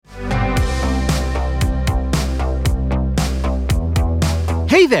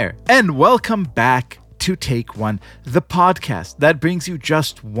Hey there, and welcome back to Take One, the podcast that brings you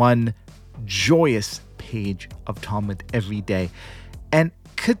just one joyous page of Talmud every day. And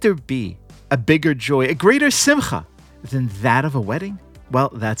could there be a bigger joy, a greater simcha than that of a wedding?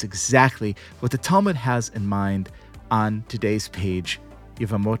 Well, that's exactly what the Talmud has in mind on today's page,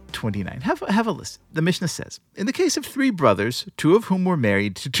 Yevamot 29. Have a listen. The Mishnah says, in the case of three brothers, two of whom were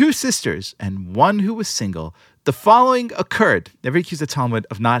married to two sisters, and one who was single, the following occurred. Never accuse the Talmud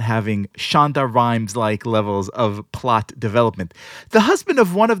of not having Shonda Rhimes-like levels of plot development. The husband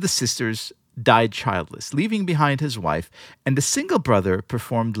of one of the sisters died childless, leaving behind his wife, and the single brother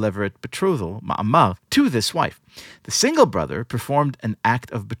performed levirate betrothal, ma'amar, to this wife. The single brother performed an act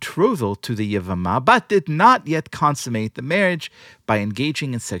of betrothal to the Yevamah, but did not yet consummate the marriage by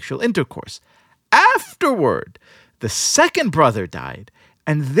engaging in sexual intercourse. Afterward, the second brother died,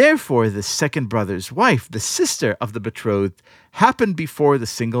 and therefore the second brother's wife, the sister of the betrothed, happened before the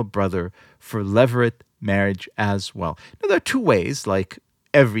single brother for levirate marriage as well. Now, there are two ways, like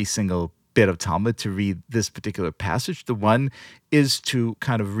every single bit of Talmud, to read this particular passage. The one is to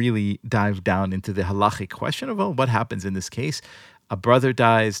kind of really dive down into the halachic question of, well, what happens in this case? A brother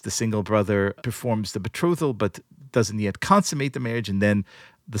dies, the single brother performs the betrothal, but doesn't yet consummate the marriage, and then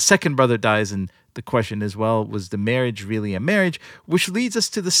the second brother dies, and the question is, well, was the marriage really a marriage? Which leads us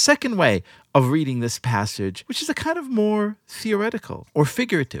to the second way of reading this passage, which is a kind of more theoretical or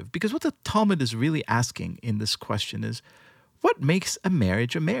figurative, because what the Talmud is really asking in this question is, what makes a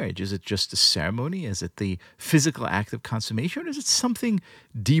marriage a marriage? Is it just a ceremony? Is it the physical act of consummation? Or is it something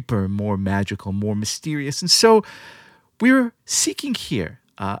deeper, more magical, more mysterious? And so we're seeking here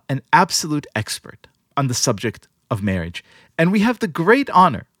an absolute expert on the subject of marriage. And we have the great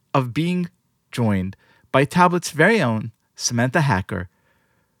honor of being joined by Tablet's very own Samantha Hacker,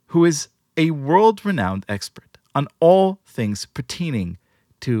 who is a world-renowned expert on all things pertaining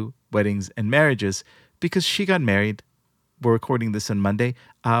to weddings and marriages, because she got married. We're recording this on Monday.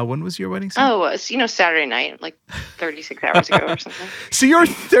 When was your wedding? Saturday night, like 36 hours ago or something. So you're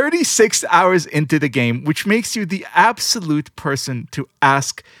 36 hours into the game, which makes you the absolute person to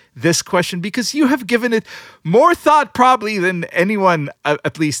ask this question, because you have given it more thought probably than anyone,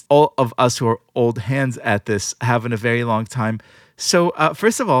 at least all of us who are old hands at this, have in a very long time. So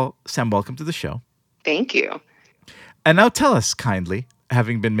first of all, Sam, welcome to the show. Thank you. And now tell us kindly,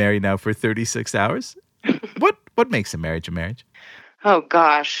 having been married now for 36 hours, what makes a marriage a marriage? Oh,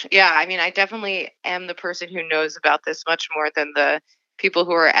 gosh. Yeah, I mean, I definitely am the person who knows about this much more than the people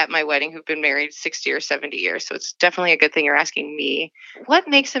who are at my wedding who've been married 60 or 70 years. So it's definitely a good thing you're asking me. What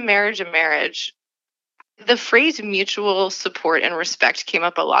makes a marriage a marriage? The phrase mutual support and respect came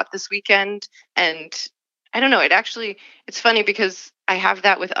up a lot this weekend. And I don't know, it's funny because I have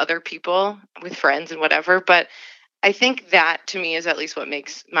that with other people, with friends and whatever, but I think that to me is at least what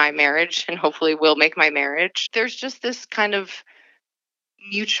makes my marriage, and hopefully will make my marriage. There's just this kind of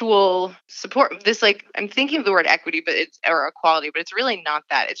mutual support. This, like, I'm thinking of the word equity, or equality, but it's really not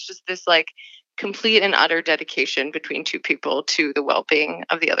that. It's just this like complete and utter dedication between two people to the well-being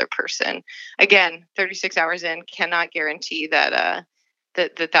of the other person. Again, 36 hours in, cannot guarantee that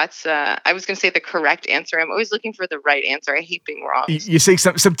that's I was going to say the correct answer. I'm always looking for the right answer. I hate being wrong. You say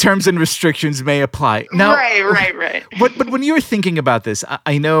some terms and restrictions may apply. Now, right. But when you were thinking about this,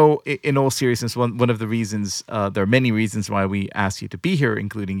 I know in all seriousness, one of the reasons, there are many reasons why we asked you to be here,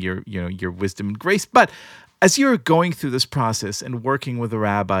 including your wisdom and grace. But as you're going through this process and working with a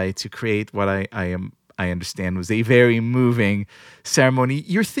rabbi to create what I understand was a very moving ceremony,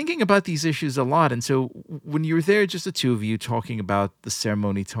 you're thinking about these issues a lot. And so when you're there, just the two of you talking about the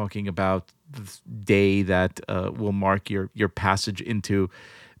ceremony, talking about the day that will mark your passage into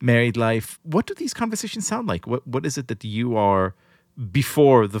married life, what do these conversations sound like? What is it that you are,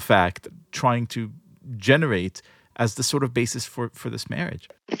 before the fact, trying to generate as the sort of basis for this marriage?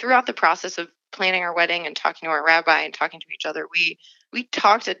 Throughout the process of planning our wedding and talking to our rabbi and talking to each other, we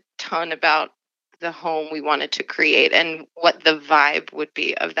talked a ton about the home we wanted to create and what the vibe would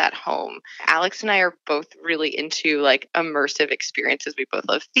be of that home. Alex and I are both really into like immersive experiences. We both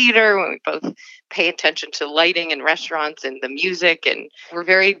love theater, and we both pay attention to lighting and restaurants and the music, and we're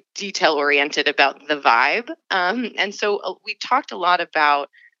very detail oriented about the vibe. And so we talked a lot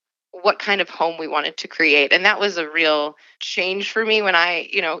about what kind of home we wanted to create. And that was a real change for me when I,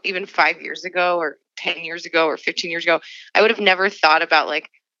 even 5 years ago or 10 years ago or 15 years ago, I would have never thought about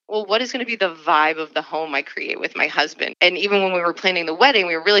like, well, what is going to be the vibe of the home I create with my husband? And even when we were planning the wedding,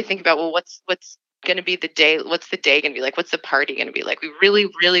 we were really thinking about, well, what's going to be the day? What's the day going to be like? What's the party going to be like? We really,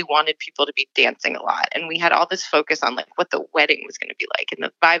 really wanted people to be dancing a lot. And we had all this focus on like what the wedding was going to be like and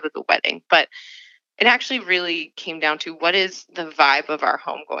the vibe of the wedding. But it actually really came down to what is the vibe of our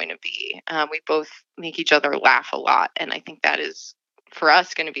home going to be. We both make each other laugh a lot, and I think that is for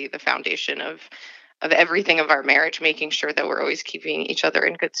us going to be the foundation of everything of our marriage, making sure that we're always keeping each other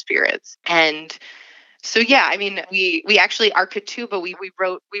in good spirits. And so yeah, I mean, we actually our ketubah we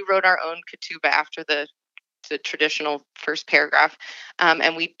wrote our own ketubah after the traditional first paragraph,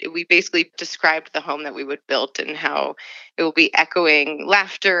 and we basically described the home that we would build and how it will be echoing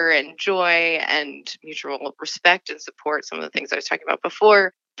laughter and joy and mutual respect and support. Some of the things I was talking about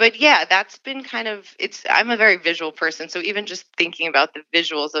before. But yeah, that's been kind of I'm a very visual person. So even just thinking about the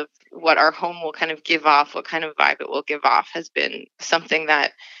visuals of what our home will kind of give off, what kind of vibe it will give off has been something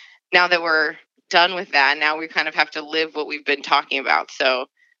that now that we're done with that, now we kind of have to live what we've been talking about. So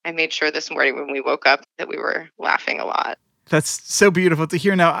I made sure this morning when we woke up that we were laughing a lot. That's so beautiful to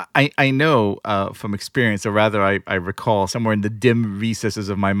hear. Now, I know from experience, or rather I recall somewhere in the dim recesses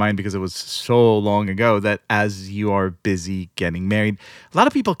of my mind, because it was so long ago, that as you are busy getting married, a lot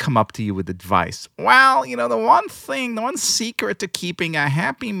of people come up to you with advice. Well, the one secret to keeping a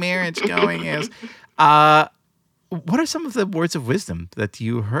happy marriage going is... what are some of the words of wisdom that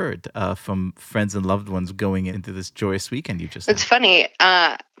you heard from friends and loved ones going into this joyous weekend you just had? It's funny.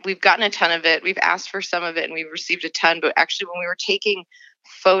 We've gotten a ton of it. We've asked for some of it and we've received a ton. But actually, when we were taking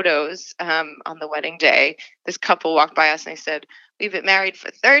photos on the wedding day, this couple walked by us and they said, "We've been married for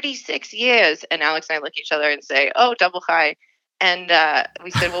 36 years." And Alex and I look at each other and say, "Oh, double high." And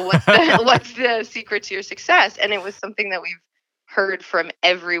we said, "Well, what's the secret to your success?" And it was something that we've heard from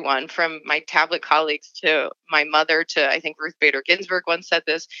everyone, from my tablet colleagues to my mother to, I think, Ruth Bader Ginsburg once said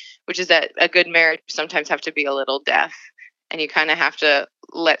this, which is that a good marriage sometimes have to be a little deaf, and you kind of have to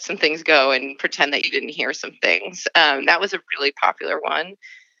let some things go and pretend that you didn't hear some things. That was a really popular one.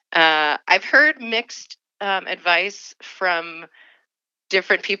 I've heard mixed advice from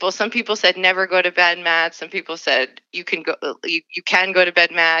different people. Some people said never go to bed mad. Some people said you can go to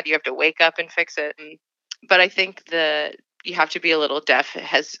bed mad. You have to wake up and fix it. But I think you have to be a little deaf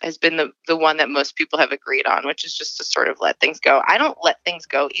has been the one that most people have agreed on, which is just to sort of let things go. I don't let things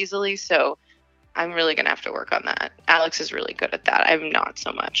go easily, so I'm really going to have to work on that. Alex is really good at that. I'm not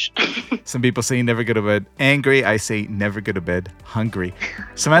so much. Some people say never go to bed angry. I say never go to bed hungry.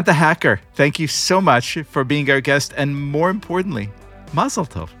 Samantha Hacker, thank you so much for being our guest, and more importantly, Mazel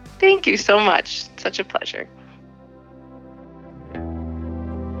Tov. Thank you so much. Such a pleasure.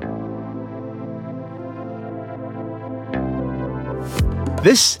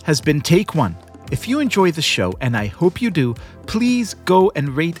 This has been Take One. If you enjoy the show, and I hope you do, please go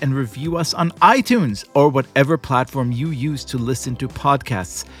and rate and review us on iTunes or whatever platform you use to listen to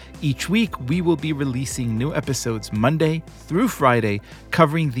podcasts. Each week, we will be releasing new episodes Monday through Friday,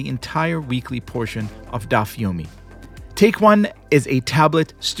 covering the entire weekly portion of Daf Yomi. Take One is a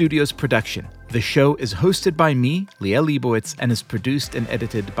Tablet Studios production. The show is hosted by me, Liel Leibowitz, and is produced and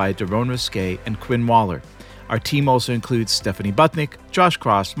edited by Daron Ruskay and Quinn Waller. Our team also includes Stephanie Butnick, Josh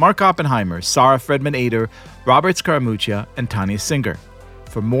Cross, Mark Oppenheimer, Sarah Fredman-Ader, Robert Scaramuccia, and Tanya Singer.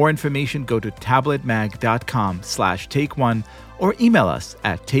 For more information, go to tabletmag.com/takeone or email us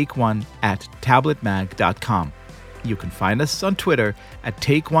at takeone@tabletmag.com. You can find us on Twitter at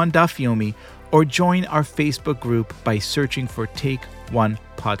TakeOneDafyomi or join our Facebook group by searching for Take One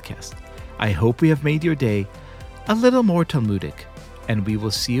Podcast. I hope we have made your day a little more Talmudic, and we will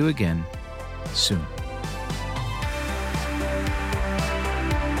see you again soon.